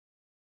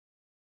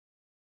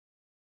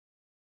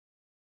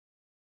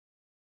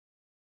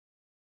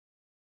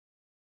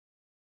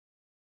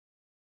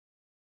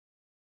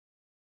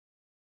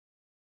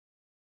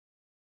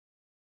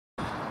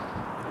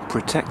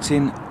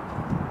Protecting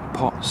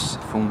pots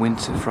from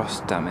winter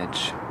frost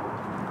damage.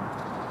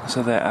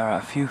 So there are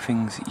a few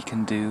things that you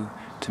can do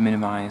to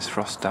minimise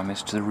frost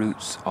damage to the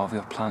roots of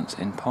your plants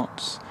in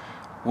pots.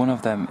 One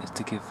of them is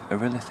to give a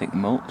really thick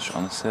mulch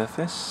on the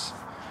surface.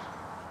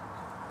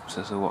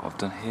 So what I've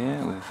done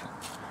here with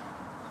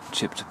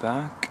chipped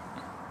bark.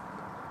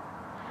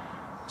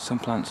 Some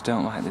plants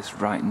don't like this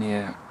right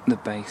near the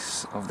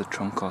base of the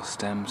trunk or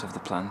stems of the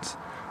plant,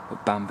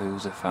 but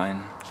bamboos are fine.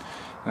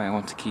 You might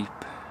want to keep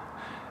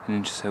an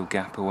inch or so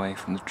gap away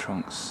from the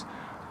trunks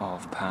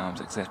of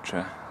palms,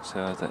 etc.,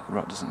 so that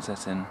rot doesn't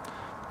set in.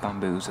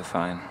 Bamboos are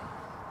fine.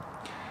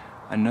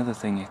 Another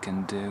thing you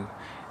can do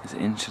is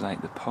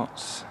insulate the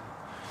pots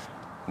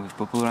with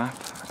bubble wrap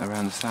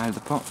around the side of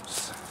the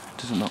pots.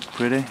 It doesn't look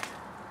pretty,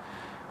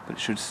 but it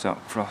should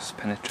stop frost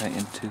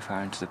penetrating too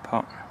far into the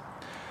pot.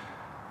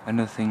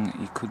 Another thing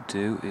you could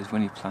do is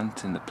when you're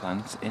planting the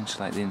plants,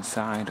 insulate the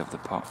inside of the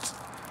pot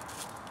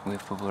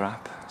with bubble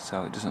wrap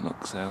so it doesn't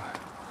look so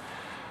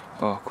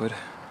awkward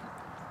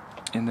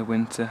in the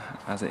winter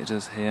as it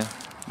does here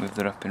with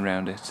the wrapping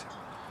around it.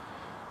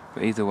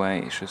 But either way,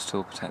 it should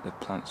still protect the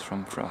plants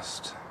from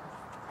frost.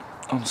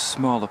 On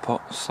smaller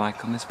pots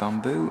like on this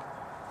bamboo,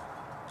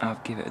 I'll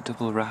give it a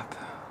double wrap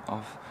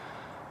of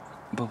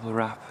bubble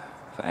wrap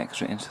for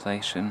extra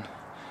insulation.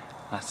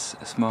 That's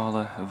a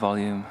smaller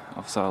volume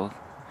of soil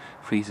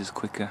freezes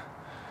quicker,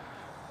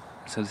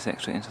 so this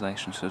extra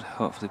insulation should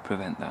hopefully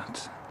prevent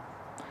that.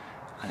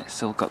 And it's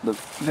still got the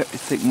very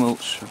thick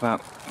mulch,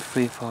 about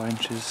 3 or 4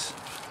 inches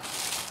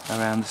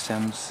around the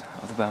stems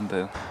of the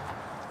bamboo.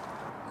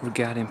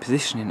 Regarding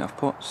positioning of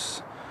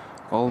pots,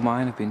 all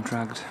mine have been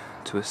dragged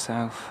to a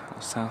south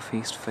or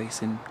southeast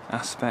facing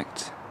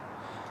aspect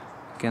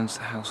against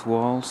the house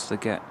walls to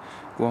get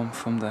warm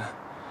from the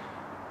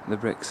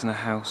bricks in the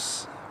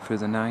house through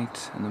the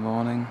night and the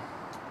morning.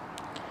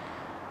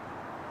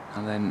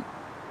 And then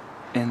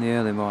in the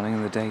early morning,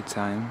 in the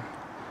daytime,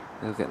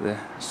 they'll get the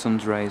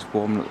sun's rays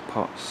warming up the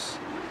pots,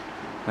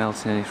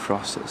 melting any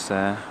frost that's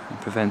there and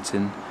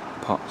preventing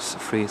pots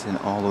freezing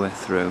all the way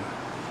through.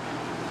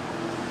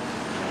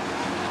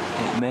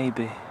 It may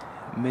be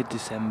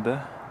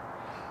mid-December,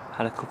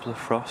 had a couple of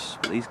frosts,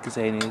 but these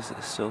gazanias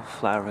are still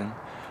flowering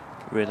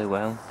really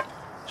well,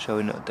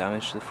 showing no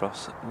damage to the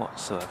frost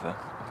whatsoever.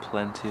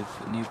 Plenty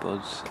of new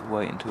buds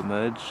waiting to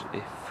emerge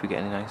if we get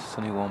any nice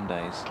sunny warm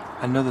days.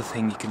 Another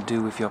thing you can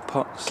do with your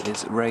pots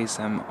is raise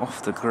them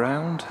off the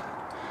ground,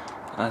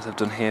 as I've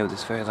done here with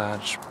this very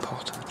large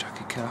pot of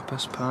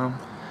Trachycarpus palm.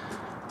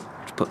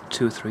 Just put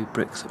 2 or 3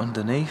 bricks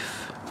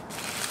underneath.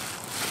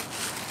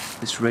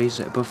 This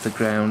raises it above the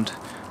ground,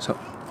 so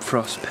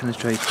frost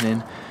penetrating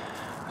in,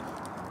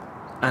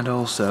 and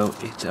also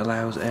it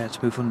allows air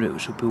to move under it,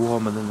 which will be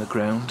warmer than the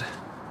ground.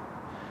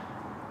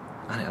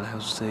 And it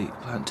allows the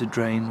plant to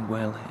drain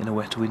well in a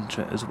wet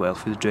winter as well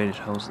through the drainage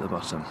holes at the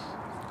bottom.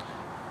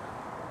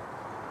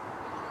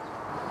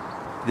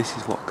 This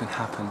is what can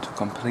happen to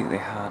completely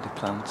hardy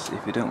plants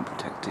if you don't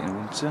protect it in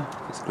winter.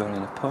 If it's grown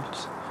in a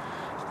pot,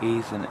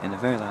 even in a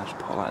very large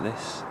pot like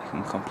this, it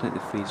can completely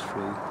freeze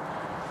through,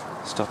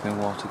 stopping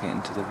water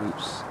getting to the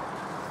roots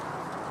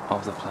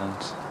of the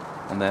plant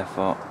and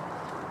therefore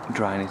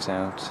drying it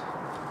out.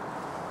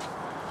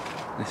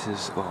 This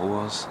is what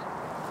was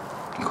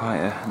quite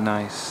a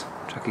nice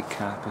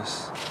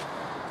Trachycarpus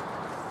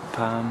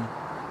palm,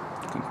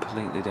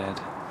 completely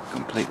dead,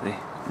 completely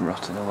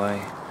rotten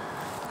away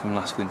from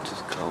last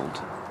winter's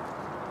cold.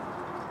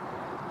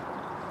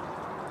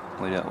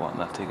 We don't want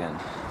that again.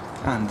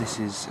 And this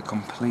is a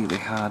completely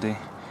hardy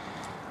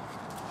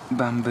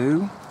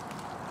bamboo,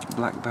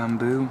 black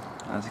bamboo,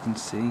 as you can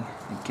see.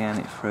 Again,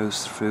 it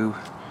froze through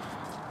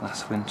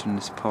last winter in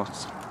this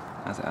pot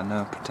as it had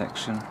no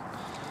protection.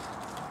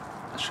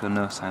 It showed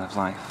no sign of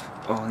life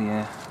all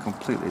year,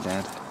 completely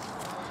dead.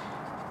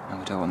 And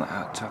we don't want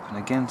that to happen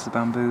again to the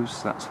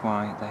bamboos. That's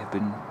why they've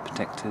been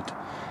protected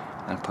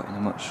and put in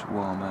a much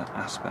warmer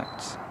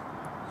aspect.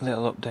 A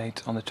little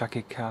update on the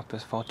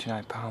Trachycarpus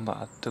 49 palm that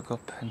I dug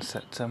up in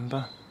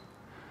September.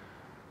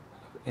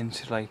 I've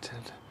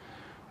insulated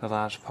the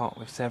large pot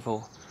with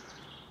several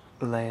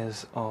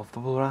layers of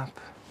bubble wrap.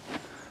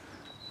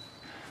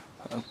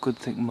 Put a good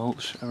thick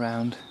mulch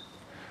around,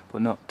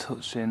 but not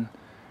touching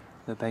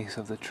the base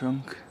of the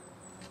trunk.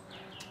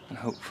 And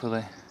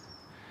hopefully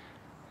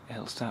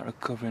it'll start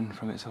recovering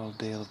from its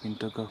ordeal of being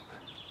dug up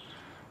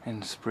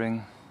in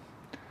spring.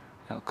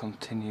 It'll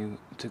continue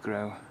to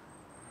grow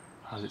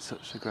as it's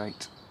such a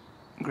great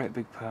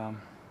big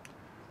palm,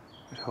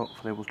 which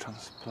hopefully will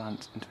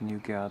transplant into a new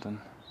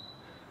garden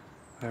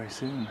very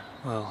soon.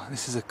 Well,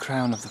 this is a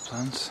crown of the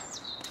plant,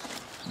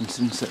 and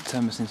since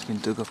September, since it's been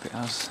dug up, it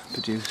has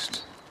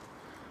produced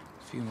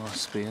a few more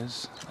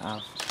spears that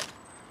have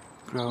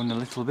grown a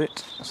little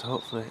bit, so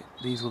hopefully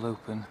these will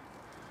open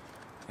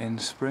in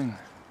spring.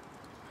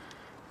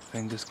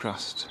 Fingers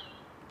crossed.